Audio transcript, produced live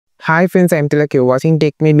Hi friends, I'm Tilak. You're watching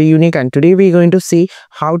Tech May Be Unique, and today we're going to see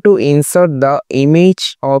how to insert the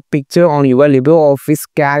image or picture on your LibreOffice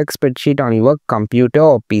calc spreadsheet on your computer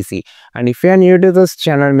or PC. And if you are new to this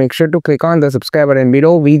channel, make sure to click on the subscribe button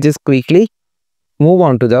below. We just quickly move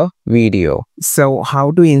on to the video. So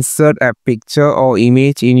how to insert a picture or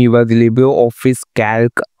image in your LibreOffice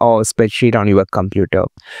calc or spreadsheet on your computer.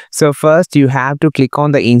 So first you have to click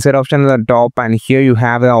on the insert option at the top, and here you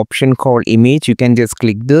have an option called image. You can just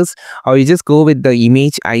click this, or you just go with the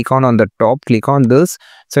image icon on the top, click on this.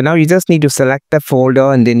 So now you just need to select the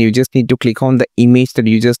folder, and then you just need to click on the image that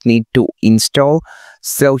you just need to install.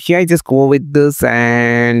 So here I just go with this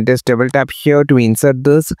and just double tap here to insert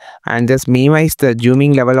this, and just minimize the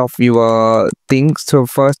zooming level of your thing. So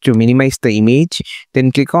first to minimize the image,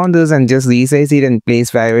 then click on this and just resize it and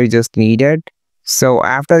place wherever you just needed. So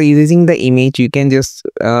after erasing the image, you can just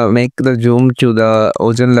make the zoom to the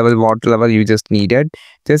original level, what level you just needed.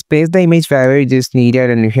 Just paste the image wherever you just needed,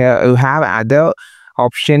 and here you have other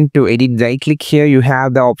option to edit. Right click here, you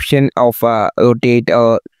have the option of rotate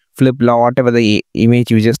or flip, whatever the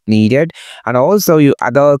image you just needed, and also you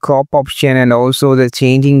other crop option, and also the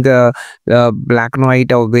changing the black and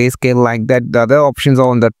white or grayscale like that. The other options are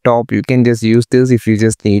on the top. You can just use this if you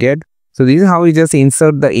just need it. So this is how you just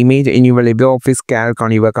insert the image in your LibreOffice calc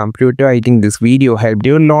on your computer. I think this video helped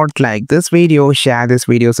you a lot. Like this video, share this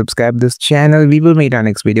video, subscribe this channel. We will meet our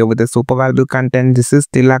next video with a super valuable content. This is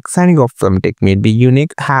Tilak signing off from Tech May Be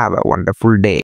Unique. Have a wonderful day.